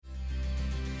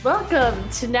Welcome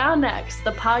to Now Next,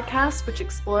 the podcast which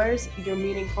explores your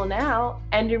meaningful now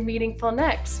and your meaningful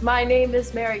next. My name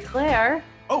is Mary Claire.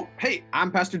 Oh, hey,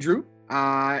 I'm Pastor Drew.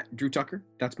 Drew Tucker,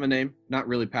 that's my name. Not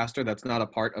really pastor. That's not a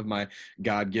part of my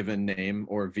God-given name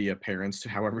or via parents,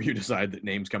 however you decide that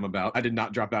names come about. I did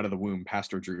not drop out of the womb,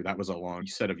 Pastor Drew. That was a long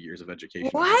set of years of education.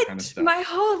 What? Kind of stuff. My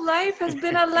whole life has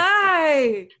been a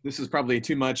lie. This is probably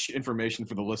too much information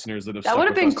for the listeners that have That would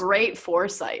have been great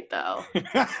foresight, though.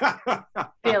 I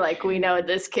feel like we know what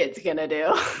this kid's going to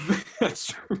do. That's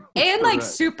true. And like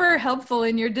super helpful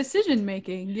in your decision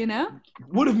making, you know?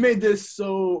 Would have made this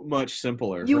so much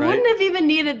simpler. You right? wouldn't have even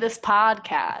needed this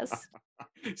podcast.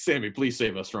 Sammy, please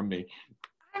save us from me.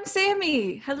 I'm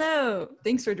Sammy. Hello.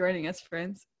 Thanks for joining us,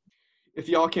 friends. If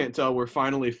y'all can't tell, we're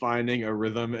finally finding a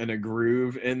rhythm and a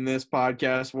groove in this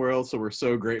podcast world. So we're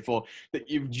so grateful that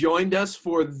you've joined us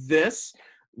for this,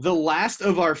 the last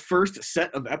of our first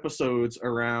set of episodes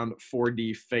around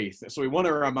 4D faith. So we want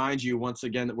to remind you once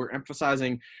again that we're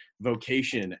emphasizing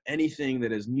vocation, anything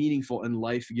that is meaningful and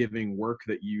life-giving work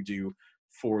that you do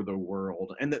for the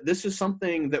world. And that this is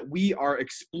something that we are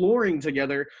exploring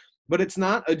together, but it's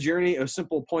not a journey of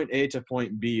simple point A to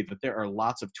point B, that there are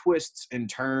lots of twists and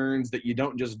turns, that you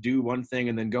don't just do one thing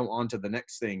and then go on to the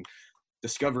next thing.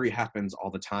 Discovery happens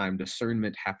all the time.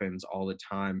 Discernment happens all the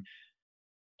time.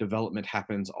 Development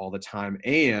happens all the time.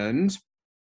 And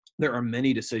there are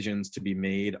many decisions to be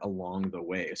made along the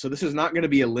way. So this is not going to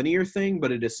be a linear thing,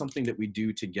 but it is something that we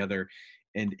do together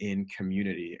and in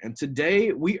community. And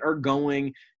today we are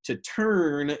going to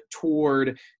turn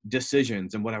toward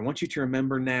decisions. And what I want you to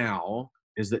remember now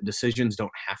is that decisions don't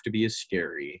have to be as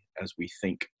scary as we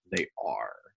think they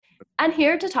are. And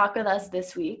here to talk with us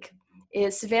this week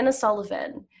is Savannah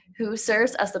Sullivan, who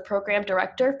serves as the program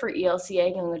director for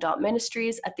ELCA Young Adult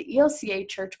Ministries at the ELCA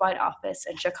Churchwide Office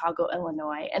in Chicago,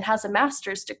 Illinois, and has a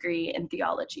master's degree in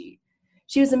theology.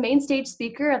 She was a main stage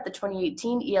speaker at the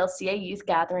 2018 ELCA Youth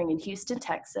Gathering in Houston,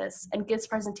 Texas, and gives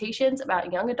presentations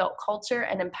about young adult culture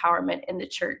and empowerment in the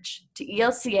church to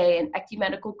ELCA and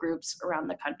ecumenical groups around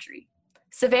the country.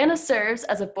 Savannah serves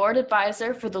as a board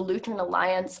advisor for the Lutheran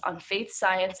Alliance on Faith,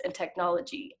 Science, and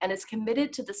Technology, and is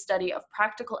committed to the study of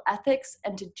practical ethics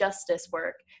and to justice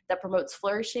work that promotes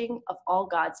flourishing of all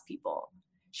God's people.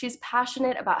 She's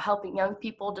passionate about helping young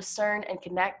people discern and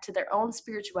connect to their own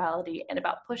spirituality and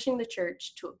about pushing the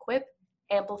church to equip,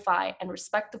 amplify, and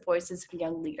respect the voices of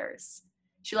young leaders.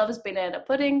 She loves banana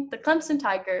pudding, the Clemson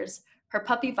Tigers, her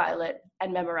puppy Violet,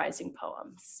 and memorizing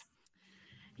poems.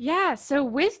 Yeah, so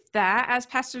with that, as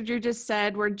Pastor Drew just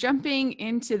said, we're jumping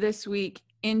into this week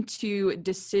into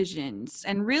decisions.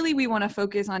 And really, we want to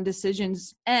focus on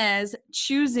decisions as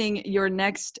choosing your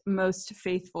next most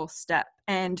faithful step.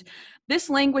 And this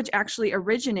language actually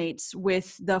originates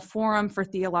with the Forum for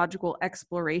Theological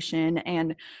Exploration.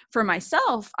 And for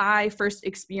myself, I first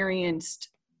experienced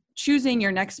choosing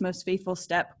your next most faithful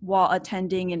step while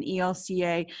attending an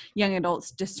ELCA Young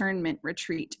Adults Discernment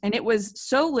Retreat. And it was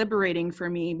so liberating for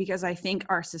me because I think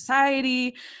our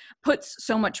society puts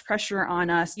so much pressure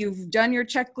on us. You've done your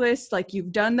checklist, like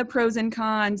you've done the pros and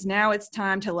cons. Now it's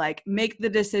time to like make the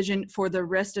decision for the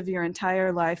rest of your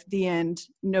entire life. The end,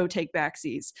 no take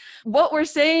backsies. What we're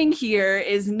saying here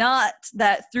is not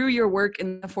that through your work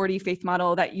in the 4D faith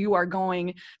model that you are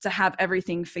going to have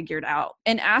everything figured out.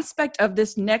 An aspect of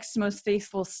this next most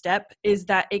faithful step is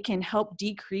that it can help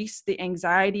decrease the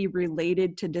anxiety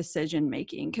related to decision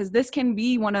making, because this can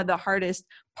be one of the hardest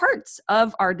parts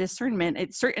of our discernment.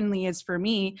 It certainly is for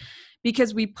me,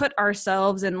 because we put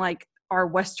ourselves in like our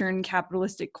Western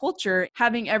capitalistic culture,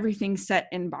 having everything set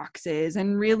in boxes,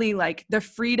 and really like the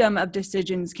freedom of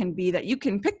decisions can be that you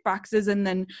can pick boxes and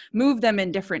then move them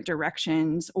in different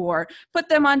directions or put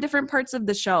them on different parts of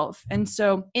the shelf. And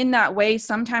so in that way,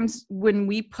 sometimes when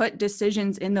we put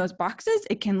decisions in those boxes,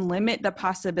 it can limit the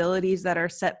possibilities that are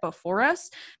set before us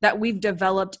that we've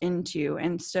developed into.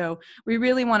 And so we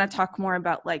really want to talk more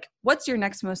about like, what's your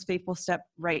next most faithful step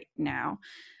right now?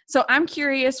 So I'm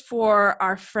curious for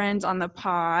our friends on the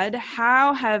pod,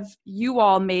 how have you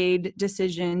all made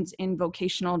decisions in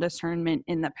vocational discernment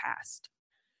in the past?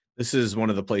 This is one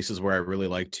of the places where I really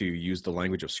like to use the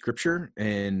language of scripture,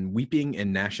 and weeping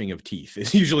and gnashing of teeth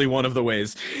is usually one of the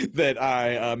ways that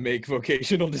I make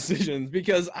vocational decisions,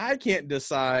 because I can't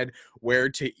decide where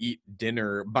to eat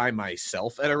dinner by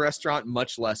myself at a restaurant,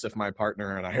 much less if my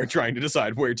partner and I are trying to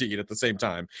decide where to eat at the same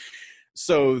time.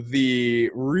 So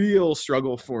the real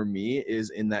struggle for me is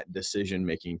in that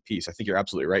decision-making piece. I think you're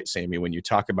absolutely right, Sammy, when you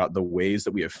talk about the ways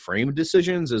that we have framed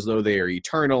decisions as though they are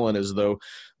eternal and as though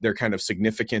their kind of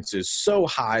significance is so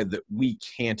high that we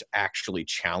can't actually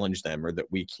challenge them or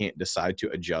that we can't decide to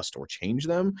adjust or change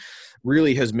them,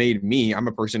 really has made me, I'm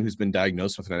a person who's been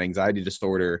diagnosed with an anxiety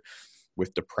disorder,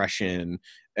 with depression,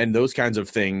 and those kinds of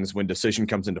things. When decision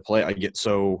comes into play, I get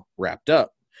so wrapped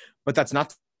up. But that's not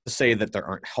to say that there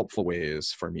aren't helpful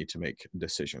ways for me to make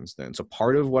decisions then. So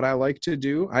part of what I like to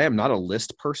do, I am not a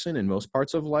list person in most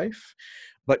parts of life,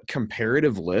 but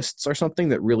comparative lists are something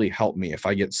that really help me if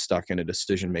I get stuck in a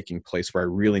decision-making place where I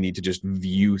really need to just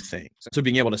view things. So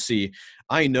being able to see,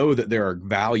 I know that there are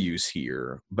values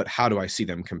here, but how do I see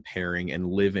them comparing and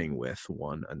living with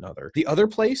one another? The other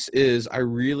place is I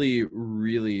really,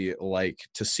 really like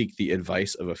to seek the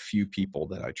advice of a few people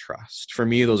that I trust. For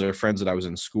me, those are friends that I was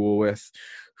in school with,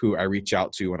 who I reach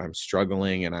out to when I'm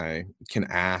struggling, and I can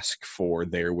ask for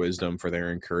their wisdom, for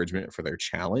their encouragement, for their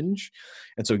challenge.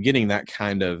 And so getting that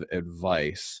kind of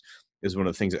advice is one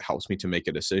of the things that helps me to make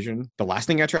a decision. The last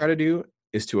thing I try to do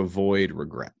is to avoid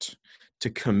regret,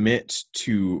 to commit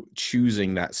to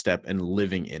choosing that step and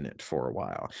living in it for a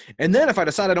while. And then if I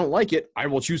decide I don't like it, I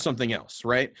will choose something else,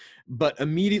 right? But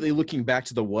immediately looking back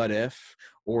to the what if,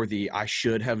 or the I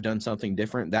should have done something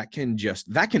different, that can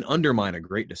undermine a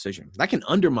great decision. That can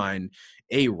undermine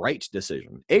a right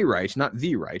decision. A right, not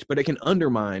the right, but it can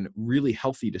undermine really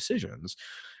healthy decisions.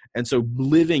 And so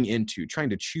trying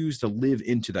to choose to live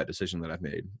into that decision that I've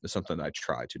made is something that I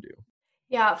try to do.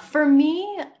 Yeah, for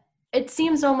me, it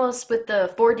seems almost with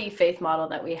the 4D faith model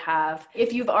that we have,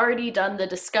 if you've already done the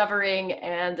discovering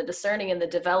and the discerning and the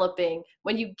developing,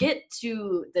 when you get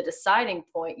to the deciding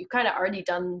point, you've kind of already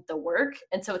done the work.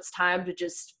 And so it's time to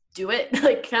just do it,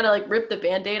 like kind of like rip the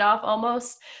Band-Aid off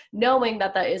almost, knowing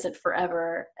that that isn't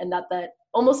forever, and that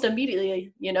almost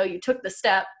immediately, you took the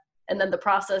step and then the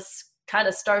process kind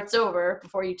of starts over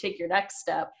before you take your next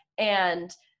step.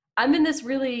 And I'm in this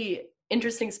really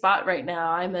interesting spot right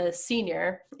now. I'm a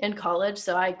senior in college,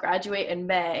 so I graduate in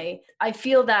May. I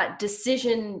feel that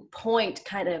decision point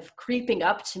kind of creeping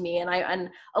up to me, and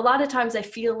a lot of times I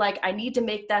feel like I need to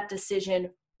make that decision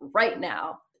right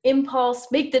now. Impulse,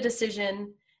 make the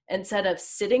decision instead of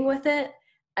sitting with it.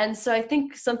 And so I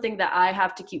think something that I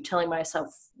have to keep telling myself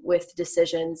with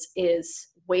decisions is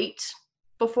wait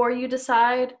before you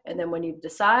decide, and then when you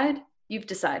decide, you've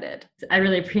decided. I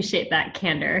really appreciate that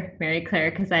candor, Mary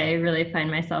Claire, because I really find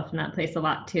myself in that place a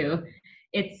lot too.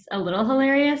 It's a little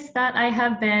hilarious that I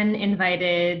have been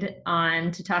invited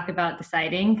on to talk about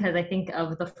deciding, because I think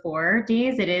of the 4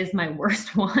 Ds, it is my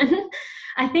worst one.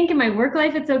 I think in my work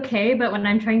life, it's okay, but when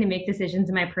I'm trying to make decisions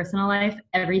in my personal life,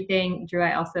 everything, Drew,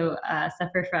 I also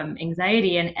suffer from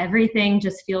anxiety, and everything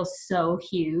just feels so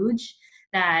huge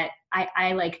that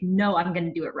I know I'm going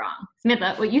to do it wrong.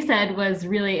 Samantha, what you said was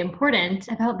really important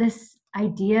about this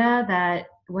idea that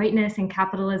whiteness and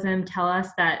capitalism tell us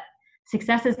that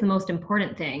success is the most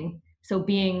important thing. So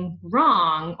being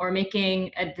wrong or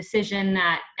making a decision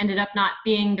that ended up not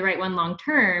being the right one long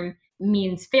term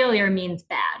means failure, means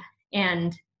bad.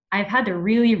 And I've had to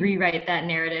really rewrite that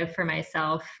narrative for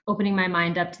myself, opening my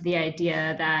mind up to the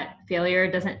idea that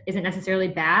failure isn't necessarily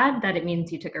bad, that it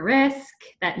means you took a risk,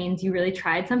 that means you really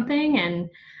tried something, and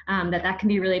that can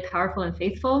be really powerful and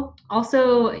faithful.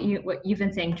 Also, what you've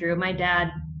been saying, Drew, my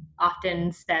dad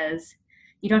often says,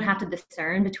 you don't have to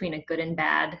discern between a good and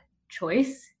bad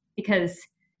choice, because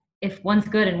if one's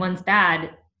good and one's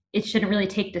bad, it shouldn't really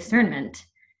take discernment.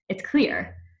 It's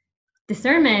clear.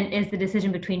 Discernment is the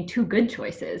decision between 2 good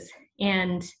choices,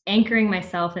 and anchoring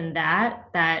myself in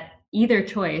that either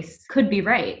choice could be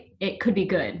right. It could be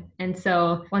good. And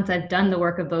so once I've done the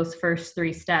work of those first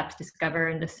 3 steps, discover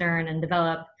and discern and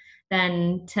develop,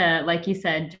 then to, like you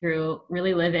said, Drew,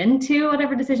 really live into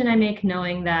whatever decision I make,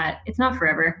 knowing that it's not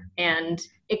forever and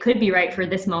it could be right for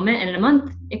this moment, and in a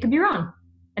month it could be wrong,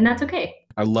 and that's okay.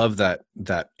 I love that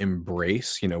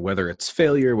embrace, whether it's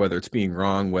failure, whether it's being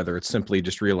wrong, whether it's simply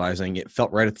just realizing it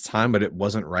felt right at the time, but it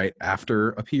wasn't right after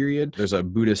a period. There's a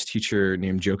Buddhist teacher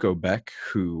named Joko Beck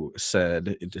who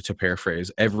said, to paraphrase,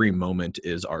 every moment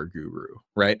is our guru,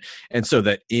 right? And so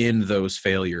that in those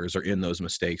failures or in those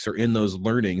mistakes or in those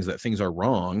learnings that things are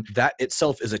wrong, that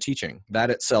itself is a teaching. That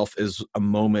itself is a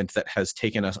moment that has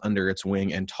taken us under its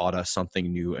wing and taught us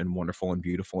something new and wonderful and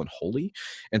beautiful and holy.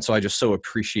 And so I just so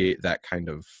appreciate that kind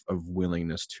of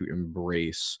willingness to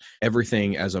embrace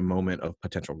everything as a moment of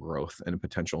potential growth and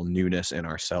potential newness in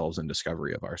ourselves and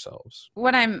discovery of ourselves.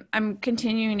 What I'm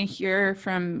continuing to hear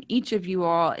from each of you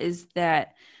all is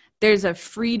that there's a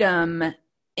freedom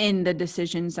in the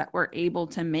decisions that we're able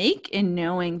to make, and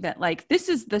knowing that like this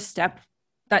is the step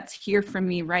that's here for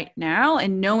me right now,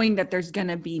 and knowing that there's going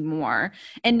to be more,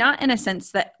 and not in a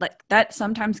sense that like that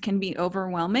sometimes can be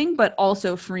overwhelming, but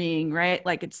also freeing, right?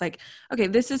 Like it's like, okay,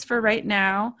 this is for right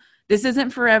now. This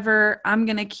isn't forever. I'm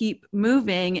going to keep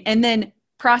moving, and then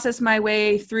process my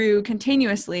way through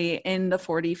continuously in the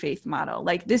 40 faith model.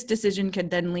 Like this decision could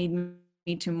then lead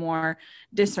me to more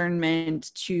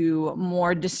discernment, to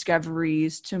more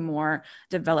discoveries, to more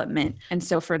development. And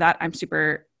so for that, I'm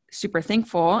super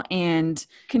thankful, and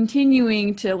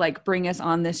continuing to like bring us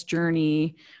on this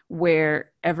journey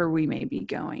wherever we may be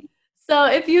going. So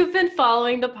if you've been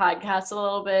following the podcast a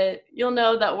little bit, you'll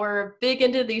know that we're big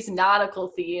into these nautical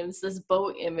themes, this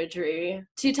boat imagery.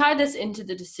 To tie this into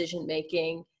the decision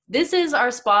making, this is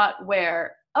our spot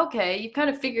where, okay, you've kind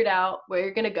of figured out where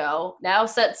you're going to go. Now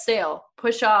set sail,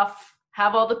 push off,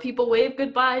 have all the people wave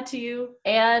goodbye to you,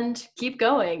 and keep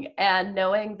going. And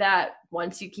knowing that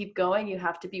once you keep going, you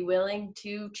have to be willing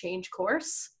to change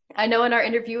course. I know in our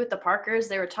interview with the Parkers,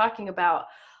 they were talking about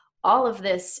all of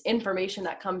this information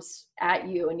that comes at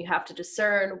you, and you have to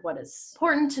discern what is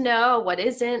important to know, what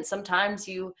isn't. Sometimes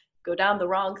you go down the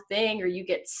wrong thing or you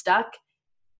get stuck.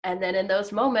 And then in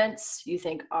those moments, you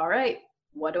think, all right,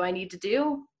 what do I need to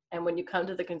do? And when you come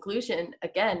to the conclusion,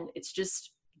 again, it's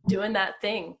just doing that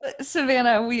thing.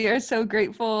 Savannah, we are so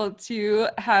grateful to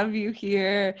have you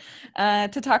here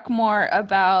to talk more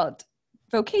about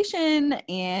vocation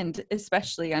and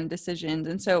especially on decisions.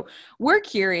 And so we're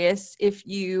curious if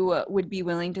you would be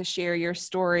willing to share your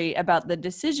story about the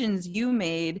decisions you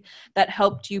made that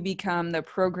helped you become the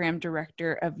program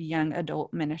director of young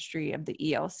adult ministry of the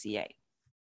ELCA.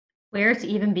 Where to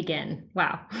even begin?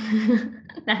 Wow.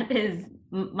 That is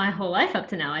my whole life up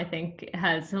to now, I think,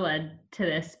 has led to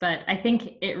this. But I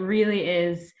think it really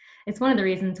is, it's one of the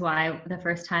reasons why the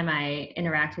first time I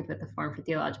interacted with the Forum for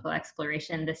Theological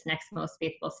Exploration, this next most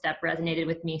faithful step resonated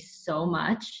with me so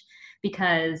much,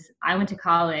 because I went to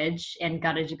college and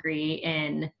got a degree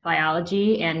in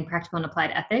biology and practical and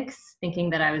applied ethics, thinking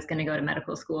that I was going to go to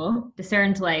medical school.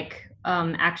 Discerned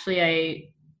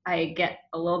actually I get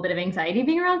a little bit of anxiety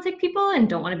being around sick people and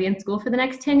don't want to be in school for the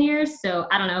next 10 years. So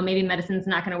I don't know, maybe medicine's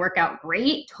not going to work out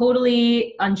great.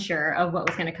 Totally unsure of what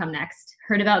was going to come next.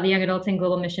 Heard about the Young Adults in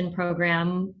Global Mission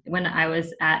program when I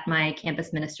was at my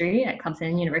campus ministry at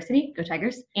Clemson University, go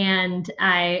Tigers. And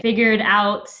I figured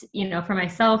out, for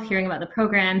myself, hearing about the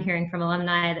program, hearing from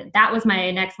alumni, that was my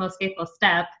next most faithful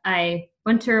step. I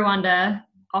went to Rwanda,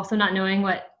 also not knowing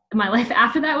what my life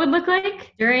after that would look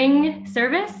like. During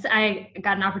service, I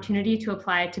got an opportunity to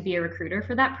apply to be a recruiter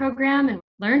for that program, and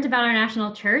learned about our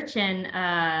national church and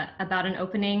about an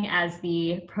opening as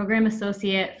the program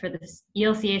associate for the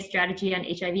ELCA strategy on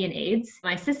HIV and AIDS.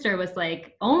 My sister was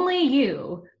like, only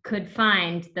you could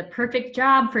find the perfect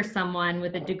job for someone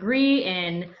with a degree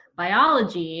in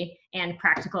biology and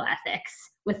practical ethics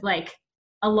with like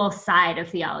a little side of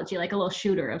theology, like a little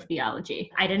shooter of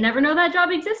theology. I didn't ever know that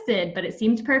job existed, but it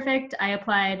seemed perfect. I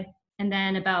applied, and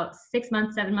then about 7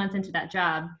 months into that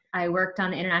job, I worked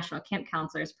on the International Camp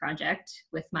Counselors Project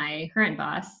with my current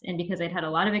boss. And because I'd had a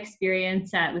lot of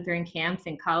experience at Lutheran camps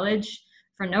in college,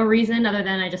 for no reason other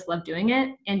than I just loved doing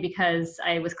it, and because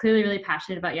I was clearly really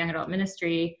passionate about young adult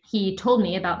ministry, he told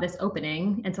me about this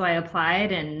opening. And so I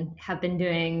applied and have been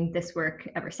doing this work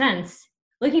ever since.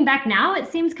 Looking back now, it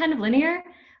seems kind of linear,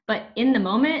 but in the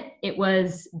moment, it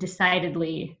was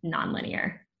decidedly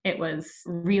nonlinear. It was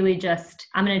really just,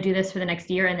 I'm going to do this for the next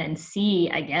year and then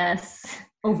see, I guess,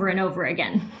 over and over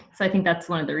again. So I think that's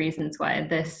one of the reasons why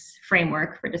this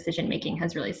framework for decision making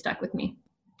has really stuck with me.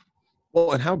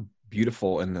 Well, and how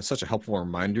beautiful and such a helpful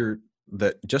reminder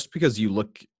that just because you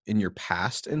look in your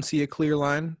past and see a clear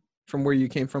line from where you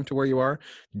came from to where you are,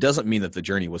 doesn't mean that the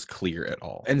journey was clear at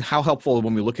all. And how helpful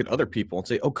when we look at other people and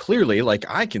say, oh, clearly, like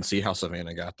I can see how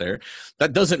Savannah got there.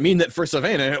 That doesn't mean that for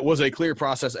Savannah, it was a clear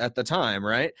process at the time,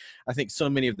 right? I think so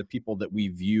many of the people that we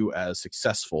view as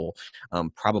successful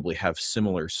probably have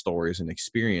similar stories and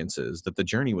experiences, that the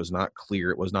journey was not clear.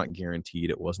 It was not guaranteed.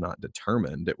 It was not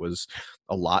determined. It was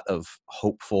a lot of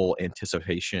hopeful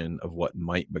anticipation of what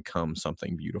might become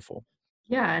something beautiful.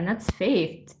 Yeah, and that's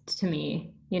faith to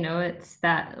me. It's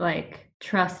that like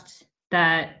trust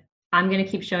that I'm going to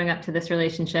keep showing up to this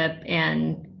relationship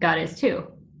and God is too.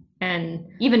 And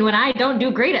even when I don't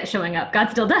do great at showing up, God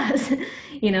still does,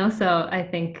 So I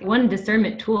think one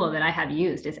discernment tool that I have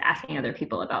used is asking other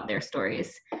people about their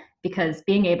stories, because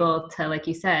being able to, like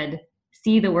you said,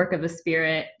 see the work of the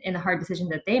Spirit in the hard decisions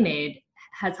that they made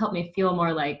has helped me feel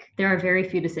more like there are very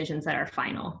few decisions that are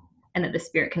final and that the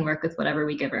Spirit can work with whatever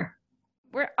we give her.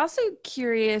 We're also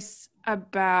curious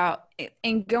about,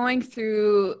 in going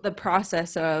through the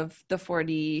process of the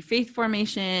 4D faith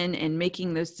formation and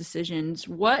making those decisions,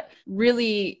 what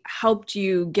really helped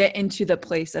you get into the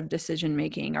place of decision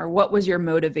making, or what was your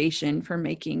motivation for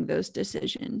making those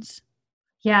decisions?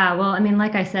 Yeah, well, I mean,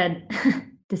 like I said,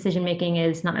 decision making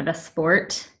is not my best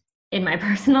sport in my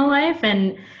personal life.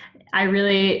 And I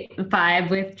really vibe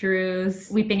with Drew's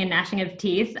weeping and gnashing of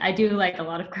teeth. I do like a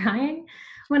lot of crying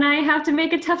when I have to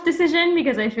make a tough decision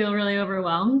because I feel really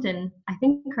overwhelmed. And I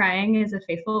think crying is a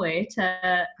faithful way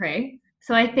to pray.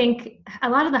 So I think a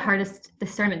lot of the hardest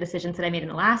discernment decisions that I made in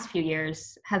the last few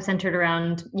years have centered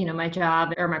around, my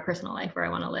job or my personal life where I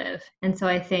want to live. And so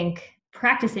I think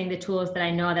practicing the tools that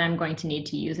I know that I'm going to need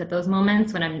to use at those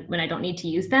moments when I don't need to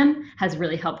use them has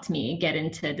really helped me get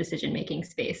into decision-making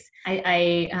space.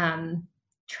 I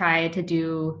try to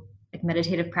do like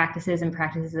meditative practices and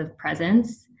practices of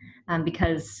presence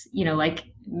because, like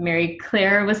Mary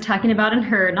Claire was talking about in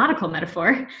her nautical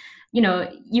metaphor,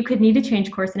 you could need to change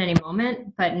course in any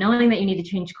moment, but knowing that you need to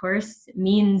change course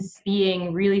means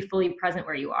being really fully present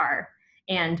where you are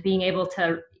and being able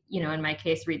to, in my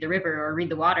case, read the river or read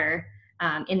the water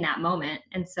in that moment.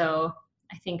 And so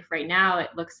I think right now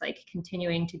it looks like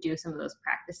continuing to do some of those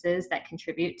practices that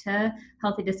contribute to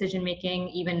healthy decision making,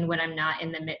 even when I'm not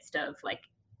in the midst of like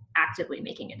actively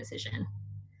making a decision.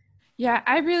 Yeah,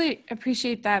 I really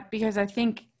appreciate that because I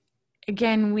think,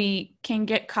 again, we can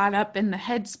get caught up in the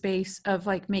headspace of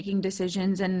like making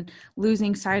decisions and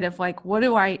losing sight of like, what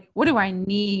do I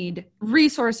need?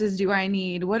 Resources do I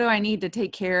need? What do I need to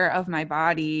take care of my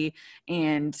body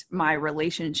and my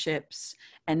relationships?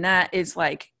 And that is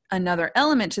like another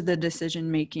element to the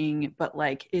decision making, but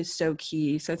like is so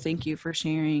key. So thank you for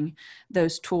sharing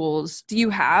those tools. Do you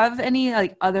have any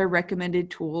like other recommended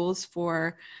tools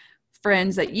for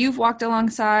friends that you've walked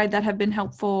alongside that have been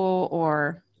helpful?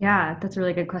 Or Yeah, that's a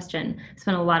really good question. I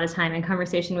spent a lot of time in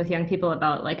conversation with young people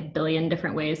about like a billion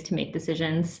different ways to make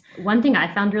decisions. One thing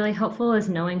I found really helpful is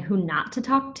knowing who not to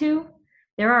talk to.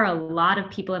 There are a lot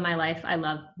of people in my life I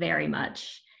love very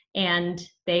much, and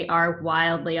they are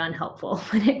wildly unhelpful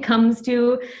when it comes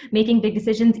to making big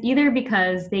decisions, either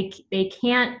because they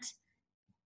can't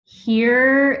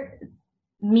hear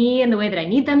me in the way that I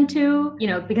need them to,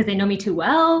 because they know me too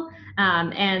well.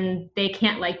 And they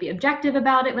can't like be objective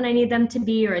about it when I need them to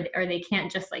be, or they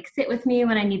can't just like sit with me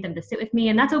when I need them to sit with me.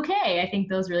 And that's okay. I think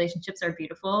those relationships are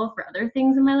beautiful for other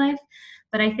things in my life.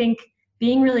 But I think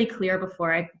being really clear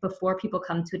before people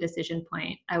come to a decision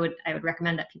point, I would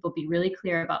recommend that people be really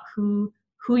clear about who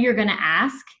you're going to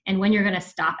ask and when you're going to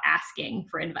stop asking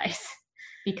for advice.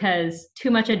 Because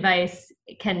too much advice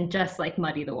can just like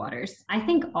muddy the waters. I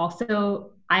think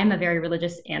also I'm a very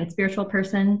religious and spiritual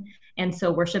person. And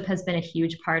so worship has been a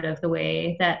huge part of the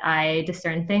way that I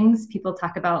discern things. People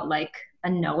talk about like a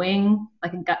knowing,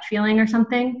 like a gut feeling or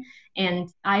something. And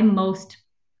I most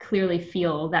clearly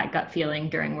feel that gut feeling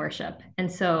during worship.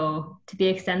 And so to the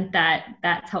extent that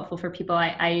that's helpful for people,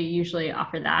 I usually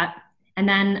offer that. And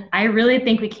then I really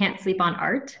think we can't sleep on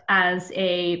art as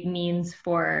a means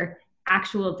for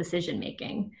actual decision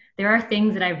making. There are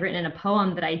things that I've written in a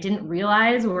poem that I didn't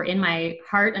realize were in my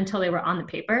heart until they were on the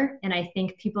paper. And I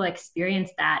think people experience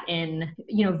that in,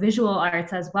 visual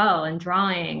arts as well, and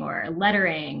drawing or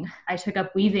lettering. I took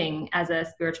up weaving as a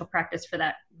spiritual practice for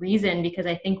that reason, because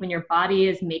I think when your body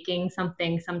is making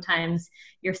something, sometimes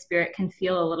your spirit can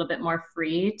feel a little bit more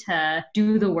free to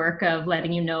do the work of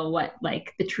letting you know what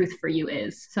like the truth for you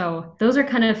is. So those are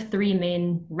kind of three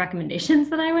main recommendations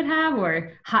that I would have,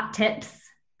 or hot tips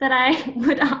that I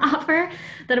would offer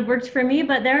that have worked for me.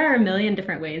 But there are a million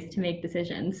different ways to make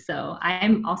decisions. So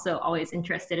I'm also always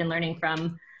interested in learning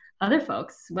from other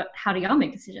folks. How do y'all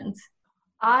make decisions?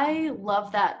 I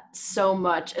love that so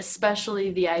much, especially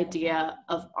the idea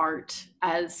of art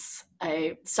as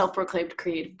a self-proclaimed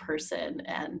creative person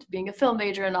and being a film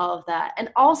major and all of that. And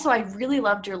also I really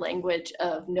loved your language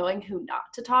of knowing who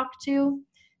not to talk to,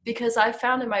 because I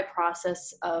found in my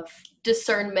process of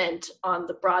discernment on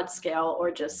the broad scale,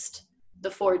 or just the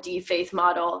 4D faith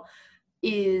model,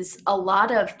 is a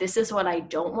lot of this is what I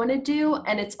don't want to do.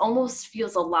 And it almost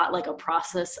feels a lot like a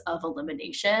process of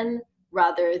elimination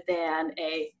rather than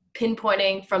a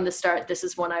pinpointing from the start, this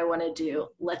is what I want to do,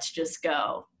 let's just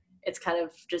go. It's kind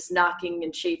of just knocking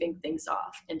and shaving things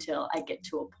off until I get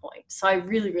to a point. So I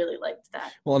really, really liked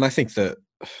that. Well, and I think that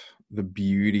the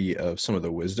beauty of some of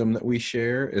the wisdom that we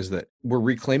share is that we're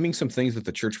reclaiming some things that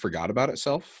the church forgot about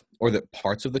itself, or that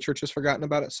parts of the church has forgotten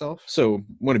about itself. So I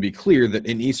want to be clear that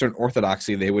in Eastern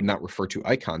Orthodoxy, they would not refer to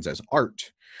icons as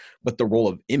art, but the role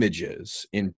of images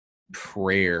in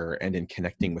prayer and in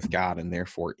connecting with God, and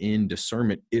therefore in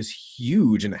discernment, is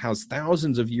huge, and it has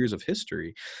thousands of years of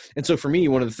history. And so for me,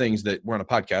 one of the things that, we're on a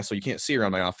podcast, so you can't see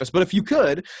around my office, but if you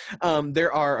could,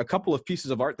 there are a couple of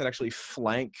pieces of art that actually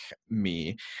flank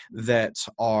me that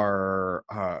are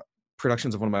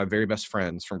productions of one of my very best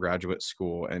friends from graduate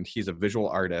school, and he's a visual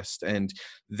artist, and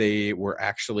they were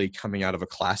actually coming out of a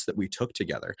class that we took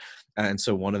together. And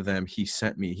so one of them, he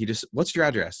sent me, what's your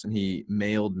address? And he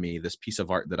mailed me this piece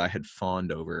of art that I had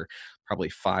fawned over probably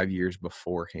 5 years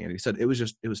beforehand. He said, it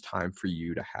was time for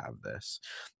you to have this.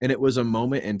 And it was a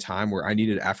moment in time where I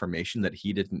needed affirmation that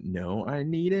he didn't know I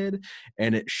needed.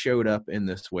 And it showed up in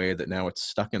this way that now it's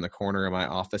stuck in the corner of my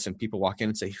office, and people walk in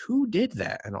and say, who did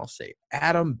that? And I'll say,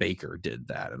 Adam Baker did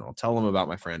that. And I'll tell them about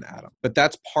my friend Adam. But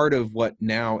that's part of what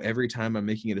now, every time I'm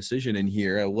making a decision in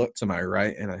here, I look to my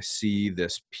right and I see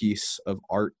this piece of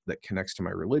art that connects to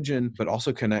my religion, but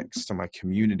also connects to my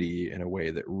community in a way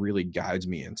that really guides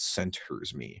me and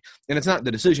centers me. And it's not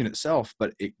the decision itself,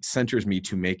 but it centers me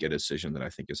to make a decision that I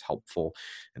think is helpful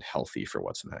and healthy for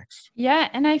what's next. Yeah.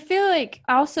 And I feel like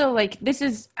also, like, this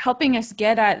is helping us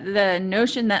get at the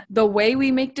notion that the way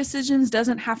we make decisions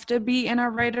doesn't have to be in a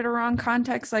right or wrong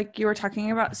context. Like you were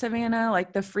talking about, Savannah,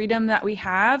 like the freedom that we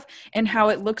have and how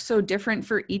it looks so different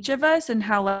for each of us, and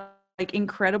how like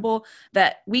incredible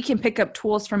that we can pick up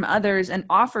tools from others and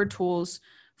offer tools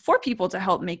for people to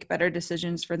help make better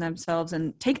decisions for themselves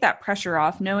and take that pressure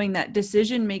off, knowing that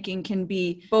decision making can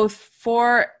be both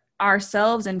for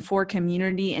ourselves and for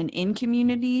community and in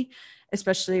community,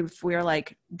 especially if we're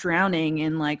like drowning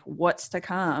in like what's to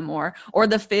come or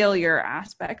the failure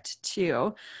aspect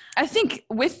too. I think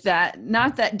with that,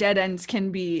 not that dead ends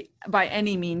can be by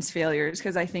any means failures,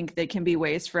 because I think they can be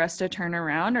ways for us to turn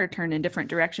around or turn in different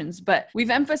directions. But we've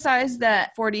emphasized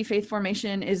that 4D faith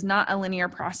formation is not a linear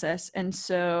process. And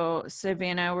so,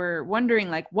 Savannah, we're wondering,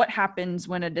 like, what happens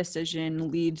when a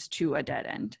decision leads to a dead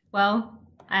end? Well,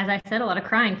 as I said, a lot of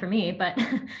crying for me, but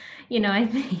I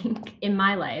think in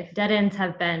my life, dead ends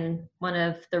have been one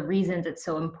of the reasons it's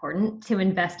so important to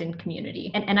invest in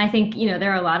community. And I think,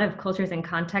 there are a lot of cultures and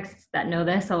contexts that know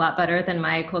this a lot better than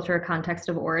my culture or context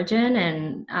of origin.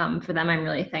 And for them, I'm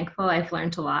really thankful. I've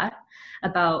learned a lot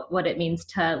about what it means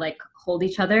to like hold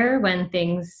each other when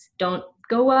things don't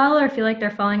go well or feel like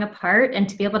they're falling apart, and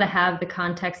to be able to have the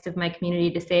context of my community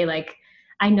to say, like,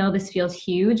 I know this feels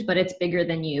huge, but it's bigger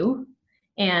than you.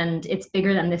 And it's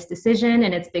bigger than this decision,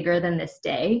 and it's bigger than this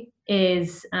day,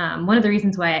 is one of the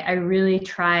reasons why I really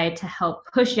try to help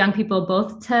push young people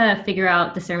both to figure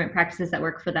out discernment practices that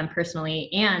work for them personally,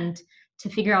 and to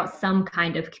figure out some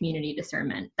kind of community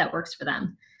discernment that works for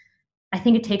them. I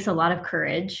think it takes a lot of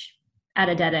courage at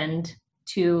a dead end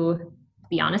to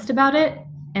be honest about it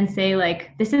and say,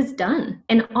 like, this is done.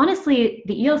 And honestly,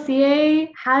 the ELCA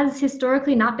has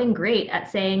historically not been great at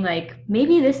saying, like,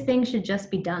 maybe this thing should just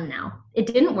be done now. It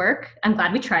didn't work. I'm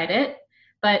glad we tried it,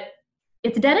 but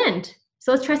it's a dead end.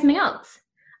 So let's try something else.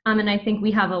 And I think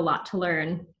we have a lot to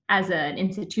learn as an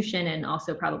institution, and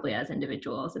also probably as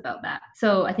individuals, about that.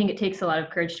 So I think it takes a lot of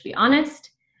courage to be honest,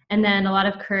 and then a lot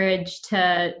of courage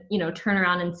to, turn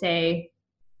around and say,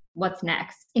 what's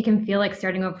next? It can feel like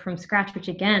starting over from scratch, which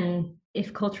again,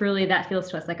 if culturally that feels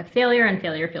to us like a failure and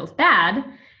failure feels bad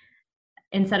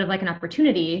instead of like an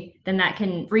opportunity, then that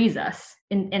can freeze us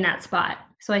in that spot.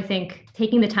 So I think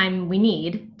taking the time we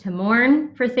need to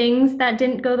mourn for things that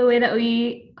didn't go the way that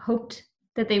we hoped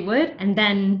that they would, and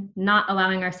then not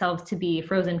allowing ourselves to be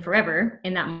frozen forever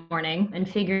in that mourning, and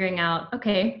figuring out,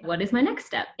 okay, what is my next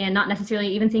step? And not necessarily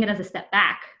even seeing it as a step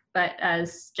back, but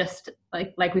as just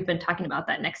like we've been talking about,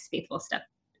 that next faithful step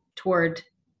toward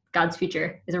God's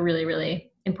future is a really,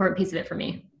 really important piece of it for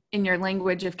me. In your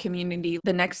language of community,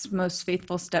 the next most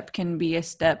faithful step can be a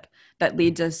step that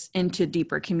leads us into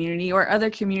deeper community or other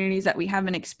communities that we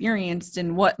haven't experienced.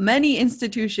 And what many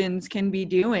institutions can be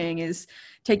doing is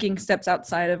taking steps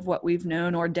outside of what we've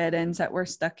known, or dead ends that we're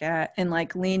stuck at, and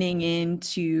like leaning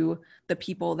into the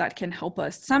people that can help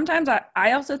us. Sometimes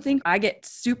I also think I get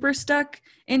super stuck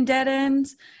in dead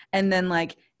ends, and then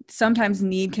like sometimes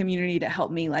need community to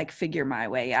help me like figure my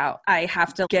way out. I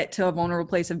have to get to a vulnerable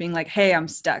place of being like, hey, I'm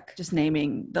stuck. Just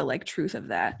naming the like truth of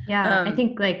that. Yeah. I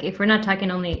think like if we're not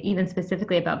talking only even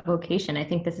specifically about vocation, I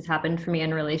think this has happened for me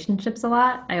in relationships a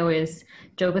lot. I always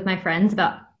joke with my friends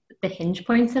about the hinge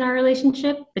points in our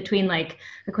relationship between like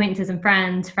acquaintances and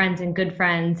friends and good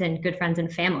friends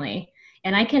and family.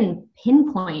 And I can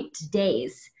pinpoint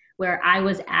days where I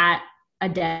was at a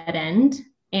dead end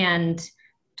and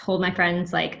told my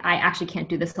friends, like, I actually can't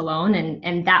do this alone.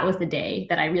 And that was the day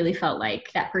that I really felt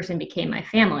like that person became my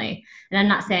family. And I'm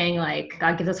not saying like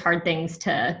God gives us hard things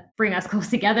to bring us close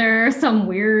together, some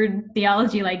weird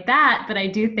theology like that. But I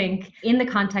do think in the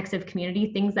context of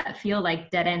community, things that feel like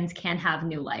dead ends can have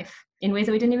new life in ways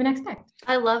that we didn't even expect.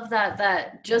 I love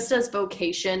that just as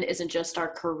vocation isn't just our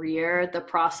career, the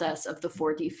process of the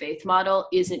 4D faith model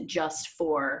isn't just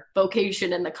for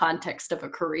vocation in the context of a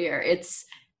career. It's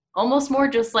almost more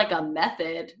just like a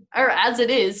method, or as it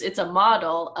is, it's a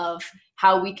model of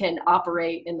how we can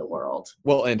operate in the world.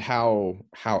 Well, and how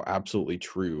absolutely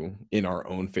true in our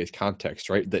own faith context,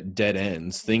 right? That dead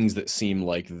ends, things that seem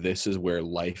like this is where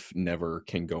life never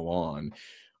can go on,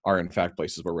 are in fact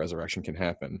places where resurrection can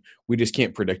happen. We just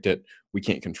can't predict it. We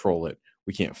can't control it.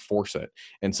 We can't force it.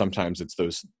 And sometimes it's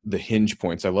the hinge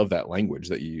points. I love that language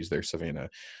that you use there, Savannah,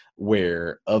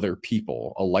 where other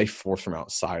people, a life force from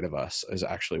outside of us, is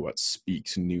actually what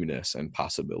speaks newness and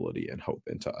possibility and hope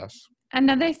into us.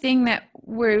 Another thing that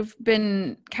we've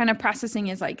been kind of processing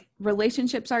is like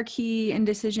relationships are key in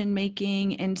decision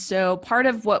making. And so part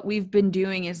of what we've been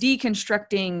doing is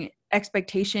deconstructing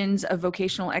expectations of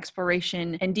vocational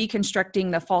exploration and deconstructing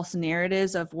the false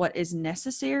narratives of what is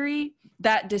necessary,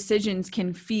 that decisions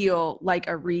can feel like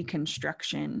a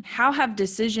reconstruction. How have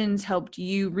decisions helped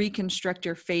you reconstruct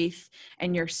your faith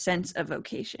and your sense of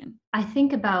vocation? I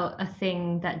think about a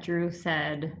thing that Drew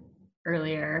said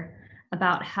earlier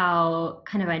about how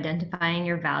kind of identifying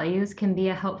your values can be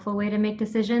a helpful way to make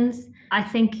decisions. I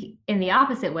think in the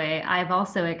opposite way, I've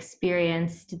also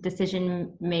experienced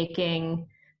decision making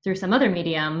through some other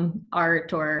medium,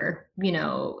 art or,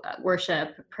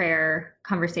 worship, prayer,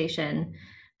 conversation,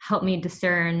 help me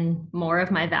discern more of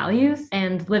my values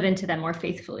and live into them more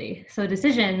faithfully. So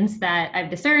decisions that I've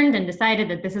discerned and decided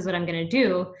that this is what I'm going to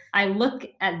do, I look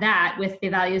at that with the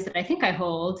values that I think I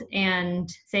hold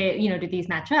and say, do these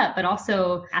match up? But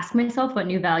also ask myself what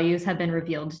new values have been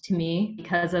revealed to me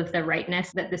because of the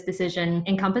rightness that this decision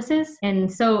encompasses.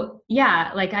 And so,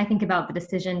 I think about the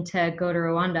decision to go to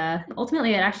Rwanda.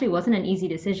 Ultimately, it actually wasn't an easy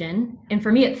decision. And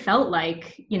for me, it felt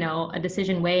like, a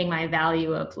decision weighing my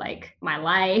value of like my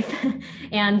life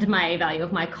and my value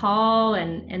of my call.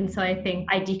 And so I think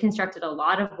I deconstructed a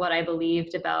lot of what I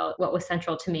believed about what was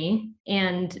central to me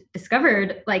and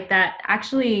discovered like that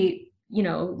actually,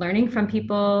 learning from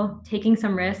people, taking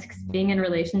some risks, being in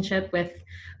relationship with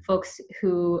folks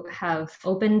who have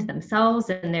opened themselves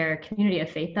and their community of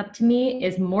faith up to me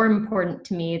is more important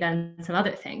to me than some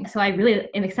other things. So I really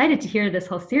am excited to hear this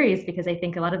whole series because I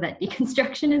think a lot of that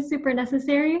deconstruction is super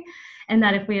necessary. And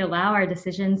that if we allow our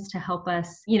decisions to help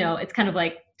us, it's kind of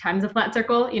like time's a flat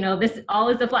circle, this all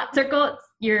is a flat circle.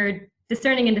 You're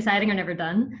discerning and deciding are never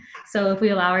done. So if we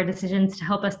allow our decisions to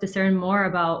help us discern more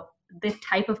about the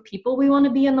type of people we want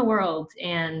to be in the world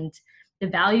and the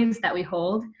values that we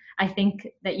hold, I think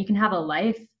that you can have a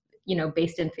life,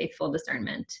 based in faithful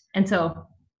discernment. And so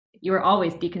you are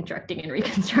always deconstructing and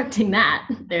reconstructing that.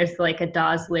 There's like a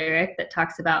Dawes lyric that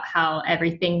talks about how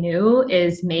everything new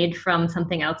is made from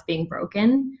something else being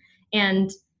broken. And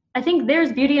I think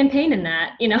there's beauty and pain in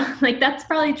that, that's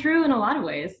probably true in a lot of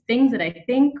ways. Things that I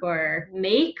think or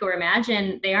make or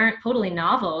imagine, they aren't totally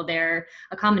novel. They're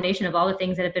a combination of all the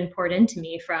things that have been poured into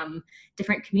me from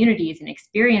different communities and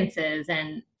experiences.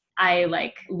 And I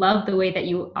love the way that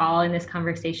you all in this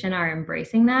conversation are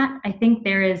embracing that. I think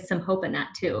there is some hope in that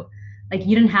too. Like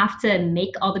you didn't have to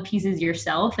make all the pieces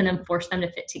yourself and then force them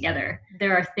to fit together.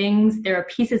 There are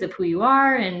pieces of who you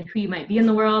are and who you might be in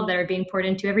the world that are being poured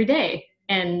into every day.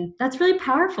 And that's really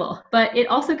powerful, but it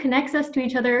also connects us to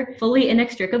each other fully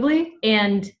inextricably.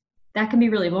 And that can be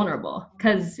really vulnerable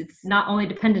because it's not only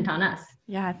dependent on us.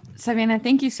 Yeah. Savannah,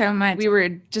 thank you so much. We were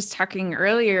just talking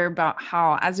earlier about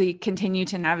how as we continue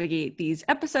to navigate these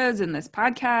episodes and this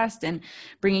podcast and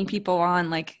bringing people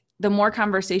on, the more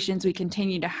conversations we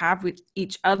continue to have with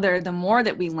each other, the more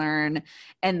that we learn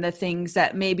and the things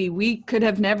that maybe we could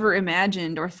have never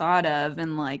imagined or thought of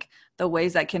and the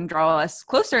ways that can draw us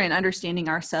closer in understanding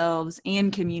ourselves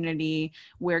and community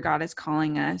where God is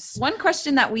calling us. One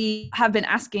question that we have been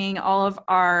asking all of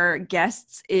our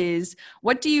guests is,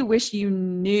 what do you wish you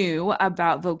knew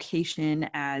about vocation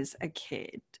as a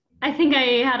kid? I think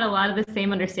I had a lot of the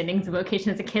same understandings of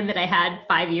vocation as a kid that I had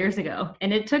 5 years ago.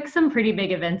 And it took some pretty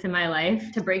big events in my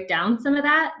life to break down some of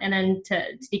that and then to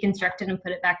deconstruct it and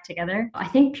put it back together. I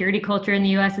think purity culture in the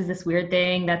US is this weird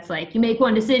thing that's like, you make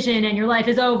one decision and your life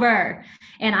is over.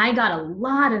 And I got a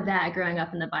lot of that growing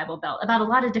up in the Bible Belt about a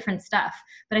lot of different stuff.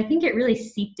 But I think it really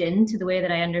seeped into the way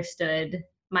that I understood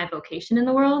my vocation in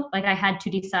the world. Like I had to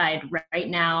decide right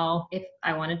now if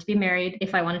I wanted to be married,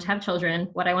 if I wanted to have children,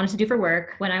 what I wanted to do for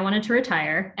work, when I wanted to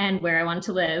retire, and where I wanted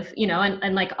to live,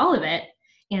 and like all of it.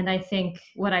 And I think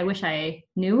what I wish I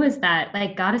knew was that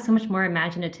like God is so much more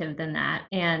imaginative than that,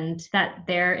 and that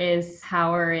there is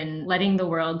power in letting the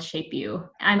world shape you.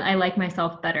 I like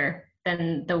myself better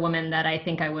than the woman that I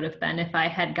think I would have been if I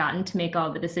had gotten to make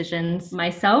all the decisions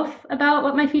myself about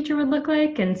what my future would look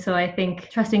like. And so I think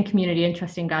trusting community and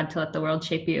trusting God to let the world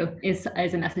shape you is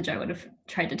a message I would have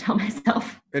tried to tell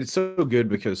myself. It's so good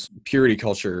because purity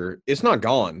culture, it's not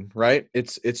gone, right?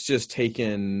 It's just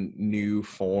taken new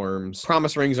forms.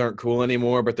 Promise rings aren't cool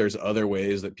anymore, but there's other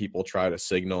ways that people try to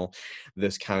signal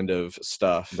this kind of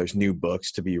stuff. There's new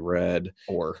books to be read,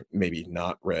 or maybe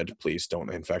not read. Please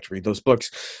don't, in fact, read those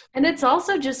books. And it's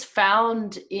also just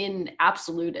found in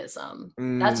absolutism.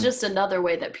 That's just another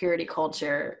way that purity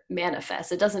culture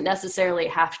manifests. It doesn't necessarily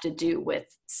have to do with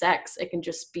sex. It can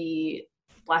just be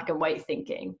black and white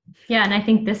thinking. Yeah, and I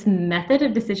think this method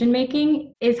of decision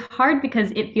making is hard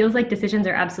because it feels like decisions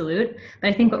are absolute. But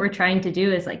I think what we're trying to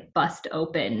do is like bust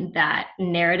open that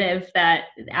narrative that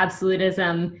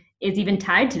absolutism is even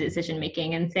tied to decision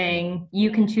making, and saying you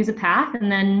can choose a path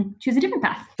and then choose a different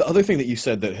path. The other thing that you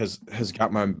said that has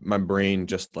got my brain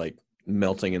just like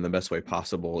melting in the best way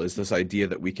possible is this idea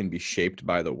that we can be shaped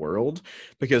by the world,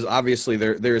 because obviously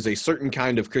there is a certain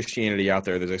kind of Christianity out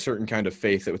there. There's a certain kind of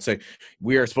faith that would say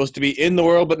we are supposed to be in the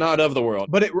world but not of the world.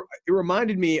 But it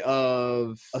reminded me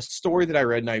of a story that I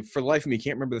read, and I for the life of me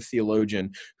can't remember the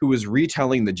theologian who was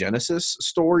retelling the Genesis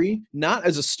story, not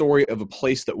as a story of a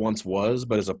place that once was,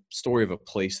 but as a story of a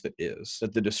place that is.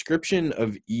 That the description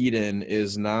of Eden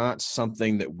is not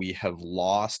something that we have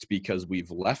lost because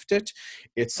we've left it.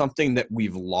 It's something that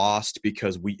we've lost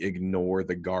because we ignore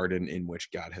the garden in which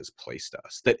God has placed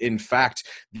us. That in fact,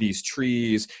 these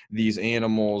trees, these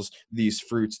animals, these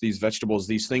fruits, these vegetables,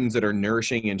 these things that are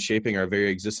nourishing and shaping our very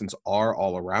existence are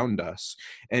all around us.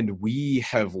 And we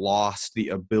have lost the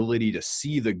ability to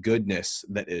see the goodness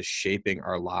that is shaping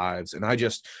our lives. And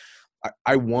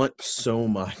I want so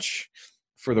much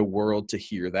for the world to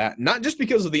hear that, not just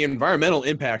because of the environmental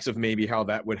impacts of maybe how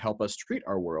that would help us treat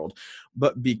our world,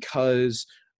 but because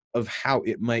of how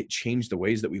it might change the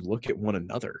ways that we look at one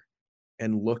another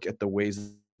and look at the ways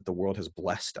that the world has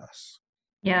blessed us.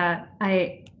 Yeah,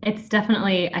 it's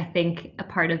definitely, I think, a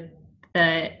part of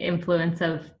the influence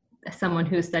of someone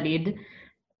who studied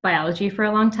biology for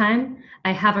a long time.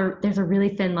 There's a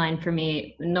really thin line for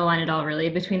me, no line at all really,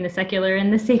 between the secular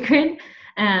and the sacred.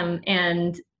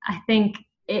 And I think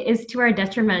it is to our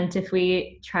detriment if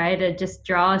we try to just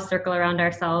draw a circle around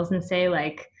ourselves and say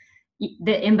like,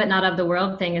 the in but not of the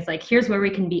world thing is like, here's where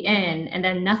we can be in, and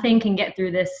then nothing can get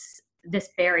through this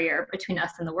barrier between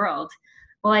us and the world.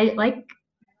 Well, I like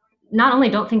not only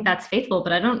don't think that's faithful,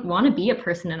 but I don't want to be a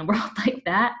person in a world like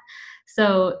that.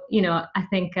 So, I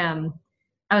think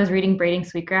I was reading Braiding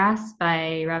Sweetgrass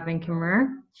by Robin Kimmerer.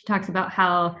 She talks about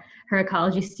how her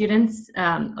ecology students,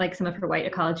 like some of her white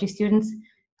ecology students,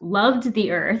 loved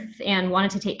the earth and wanted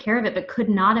to take care of it, but could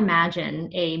not imagine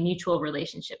a mutual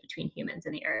relationship between humans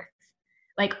and the earth.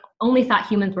 Like only thought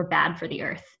humans were bad for the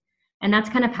earth. And that's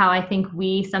kind of how I think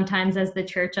we sometimes as the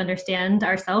church understand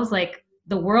ourselves, like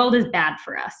the world is bad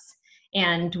for us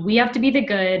and we have to be the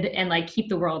good and like keep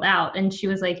the world out. And she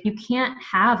was like, you can't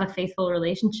have a faithful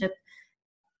relationship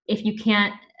if you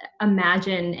can't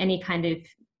imagine any kind of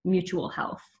mutual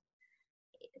health.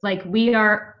 Like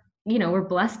we're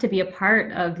blessed to be a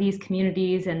part of these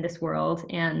communities and this world.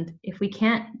 And if we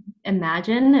can't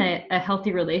imagine a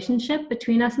healthy relationship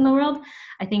between us and the world,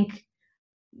 I think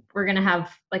we're going to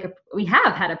have we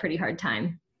have had a pretty hard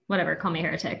time. Whatever, call me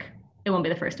heretic. It won't be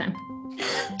the first time.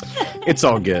 It's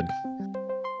all good.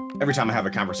 Every time I have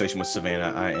a conversation with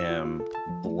Savannah, I am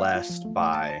blessed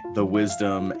by the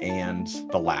wisdom and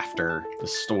the laughter, the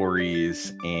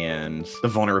stories, and the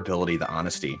vulnerability, the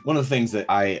honesty. One of the things that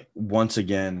I, once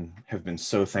again, have been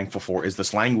so thankful for is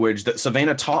this language that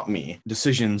Savannah taught me.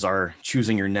 Decisions are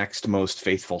choosing your next most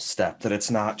faithful step, that it's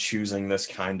not choosing this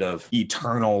kind of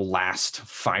eternal, last,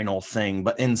 final thing,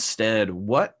 but instead,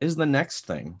 what is the next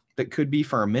thing? It could be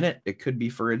for a minute, it could be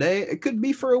for a day, it could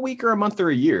be for a week or a month or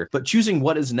a year, but choosing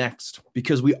what is next,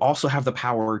 because we also have the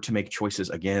power to make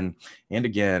choices again and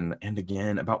again and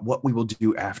again about what we will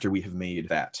do after we have made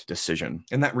that decision.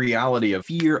 And that reality of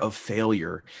fear of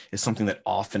failure is something that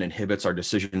often inhibits our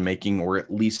decision making, or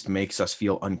at least makes us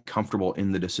feel uncomfortable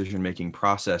in the decision making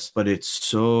process. But it's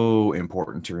so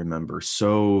important to remember,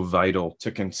 so vital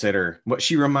to consider what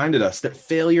she reminded us, that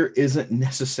failure isn't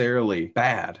necessarily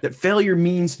bad, that failure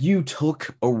means you you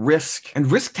took a risk.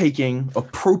 And risk-taking,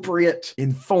 appropriate,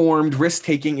 informed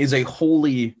risk-taking, is a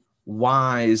wholly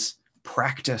wise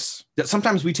practice. That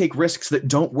sometimes we take risks that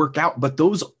don't work out, but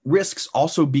those risks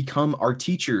also become our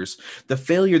teachers. The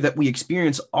failure that we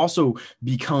experience also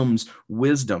becomes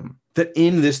wisdom. That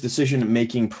in this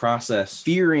decision-making process,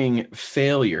 fearing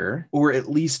failure, or at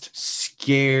least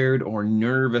scared or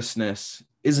nervousness,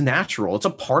 is natural. It's a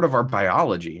part of our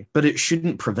biology, but it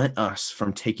shouldn't prevent us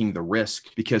from taking the risk,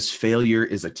 because failure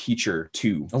is a teacher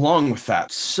too. Along with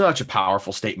that, such a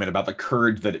powerful statement about the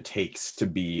courage that it takes to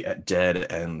be at dead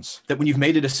ends. That when you've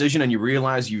made a decision and you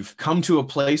realize you've come to a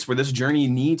place where this journey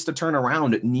needs to turn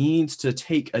around, it needs to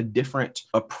take a different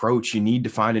approach. You need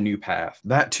to find a new path.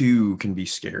 That too can be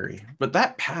scary, but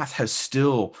that path has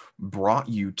still brought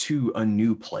you to a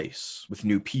new place with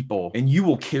new people, and you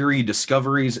will carry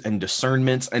discoveries and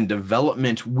discernments and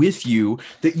development with you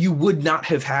that you would not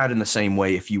have had in the same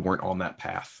way if you weren't on that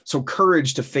path. So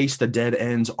courage to face the dead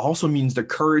ends also means the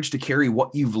courage to carry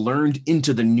what you've learned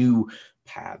into the new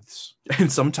paths.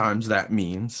 And sometimes that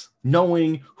means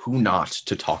knowing who not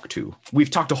to talk to. We've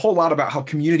talked a whole lot about how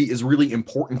community is really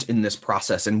important in this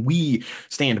process, and we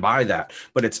stand by that.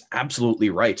 But it's absolutely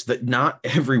right that not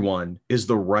everyone is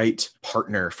the right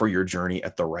partner for your journey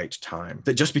at the right time.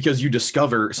 That just because you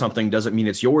discover something doesn't mean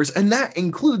it's yours. And that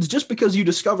includes just because you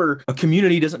discover a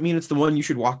community doesn't mean it's the one you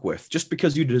should walk with. Just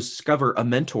because you discover a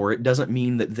mentor, it doesn't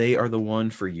mean that they are the one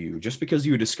for you. Just because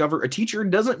you discover a teacher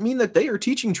doesn't mean that they are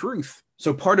teaching truth.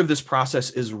 So part of this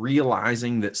process is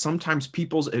realizing that sometimes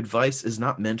people's advice is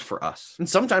not meant for us. And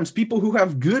sometimes people who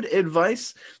have good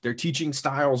advice, their teaching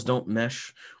styles don't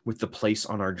mesh with the place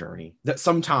on our journey. That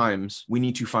sometimes we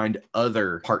need to find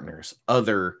other partners,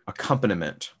 other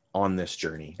accompaniment on this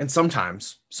journey. And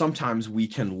sometimes we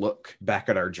can look back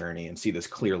at our journey and see this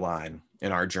clear line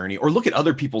in our journey, or look at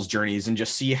other people's journeys and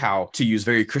just see how, to use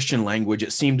very Christian language,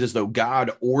 it seemed as though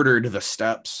God ordered the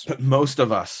steps. But most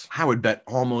of us, I would bet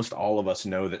almost all of us,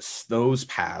 know that those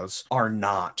paths are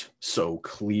not so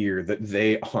clear, that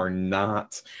they are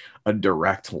not a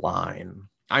direct line.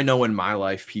 I know in my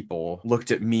life, people looked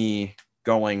at me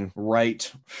going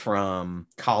right from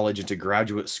college into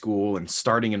graduate school and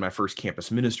starting in my first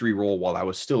campus ministry role while I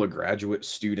was still a graduate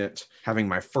student, having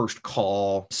my first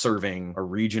call serving a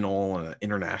regional and an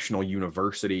international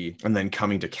university, and then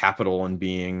coming to Capital and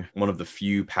being one of the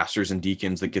few pastors and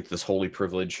deacons that get this holy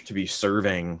privilege to be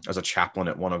serving as a chaplain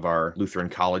at one of our Lutheran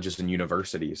colleges and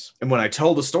universities. And when I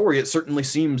tell the story, it certainly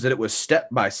seems that it was step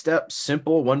by step,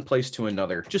 simple, one place to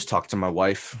another. Just talk to my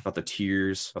wife about the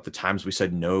tears, about the times we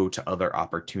said no to other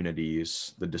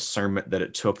opportunities, the discernment that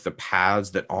it took, the paths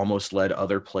that almost led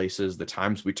other places, the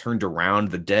times we turned around,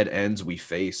 the dead ends we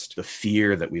faced, the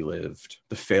fear that we lived,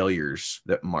 the failures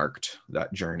that marked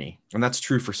that journey. And that's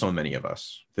true for so many of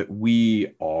us, that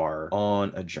we are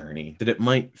on a journey, that it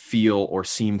might feel or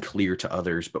seem clear to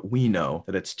others, but we know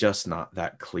that it's just not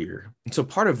that clear. And so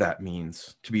part of that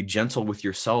means to be gentle with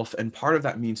yourself, and part of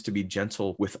that means to be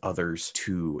gentle with others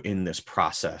too, in this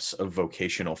process of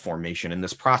vocational formation, in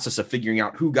this process of figuring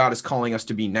out who God is calling us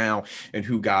to be now and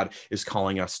who God is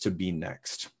calling us to be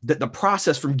next. That the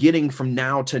process from getting from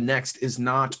now to next is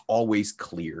not always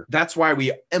clear. That's why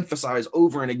we emphasize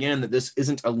over and again that this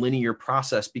isn't a linear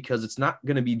process, because it's not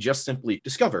going to be just simply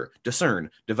discover, discern,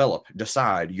 develop,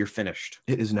 decide, you're finished.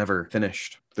 It is never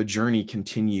finished. The journey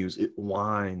continues. It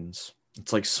winds.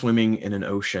 It's like swimming in an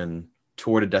ocean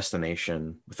toward a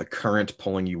destination with a current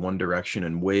pulling you one direction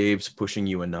and waves pushing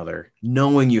you another,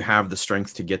 knowing you have the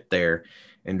strength to get there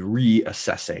and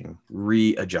reassessing,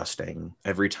 readjusting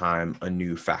every time a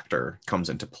new factor comes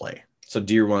into play. So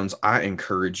dear ones, I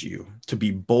encourage you to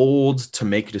be bold, to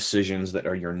make decisions that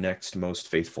are your next most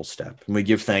faithful step. And we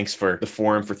give thanks for the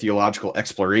Forum for Theological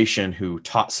Exploration, who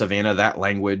taught Savannah that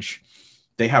language.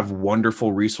 They have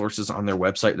wonderful resources on their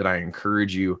website that I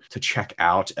encourage you to check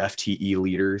out, FTE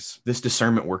Leaders. This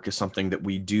discernment work is something that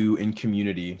we do in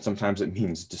community. Sometimes it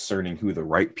means discerning who the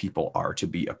right people are to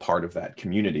be a part of that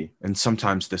community. And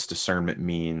sometimes this discernment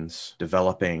means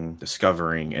developing,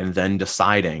 discovering, and then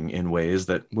deciding in ways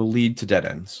that will lead to dead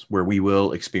ends, where we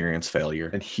will experience failure.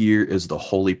 And here is the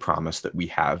holy promise that we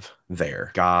have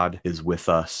there. God is with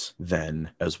us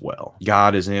then as well.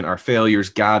 God is in our failures.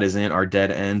 God is in our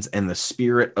dead ends, and the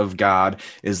Spirit of God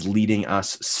is leading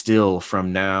us still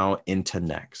from now into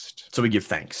next. So we give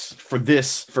thanks for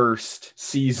this first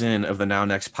season of the Now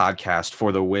Next podcast,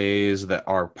 for the ways that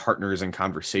our partners in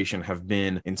conversation have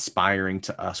been inspiring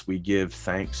to us. We give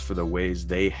thanks for the ways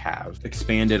they have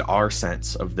expanded our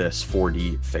sense of this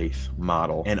 4D faith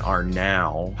model and are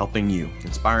now helping you,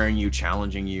 inspiring you,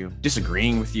 challenging you,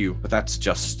 disagreeing with you, but that's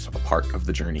just a part of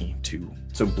the journey too.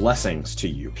 So blessings to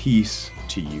you, peace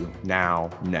to you, now,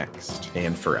 next,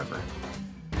 and forever.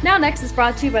 Now Next is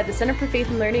brought to you by the Center for Faith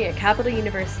and Learning at Capital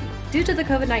University. Due to the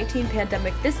COVID-19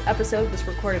 pandemic, this episode was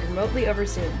recorded remotely over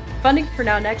Zoom. Funding for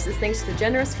Now Next is thanks to the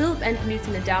generous Philip N.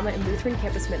 Knudsen Endowment and Lutheran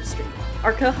Campus Ministry.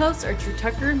 Our co-hosts are Drew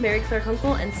Tucker, Mary Claire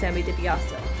Kunkel, and Sammy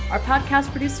DiBiasto. Our podcast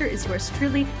producer is yours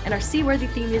truly, and our seaworthy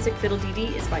theme music, Fiddle Dee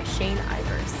Dee, is by Shane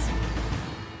Ivers.